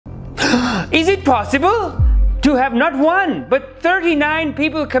Is it possible to have not one, but 39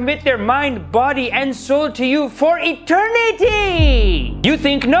 people commit their mind, body, and soul to you for eternity? You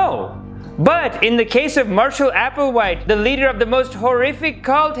think no. But in the case of Marshall Applewhite, the leader of the most horrific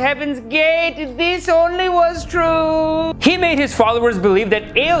cult, Heaven's Gate, this only was true. He made his followers believe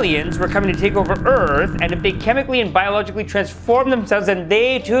that aliens were coming to take over Earth, and if they chemically and biologically transform themselves, then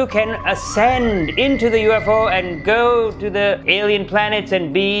they too can ascend into the UFO and go to the alien planets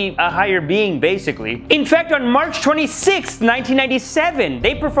and be a higher being, basically. In fact, on March 26, 1997,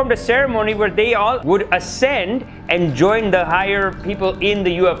 they performed a ceremony where they all would ascend and join the higher people in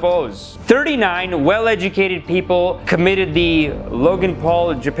the UFOs. 39 well-educated people committed the Logan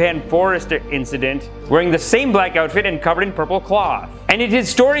Paul Japan forest incident wearing the same black outfit and covered in purple cloth. And it is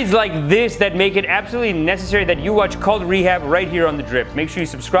stories like this that make it absolutely necessary that you watch Cult Rehab right here on The Drip. Make sure you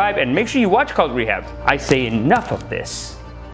subscribe and make sure you watch Cult Rehab. I say enough of this.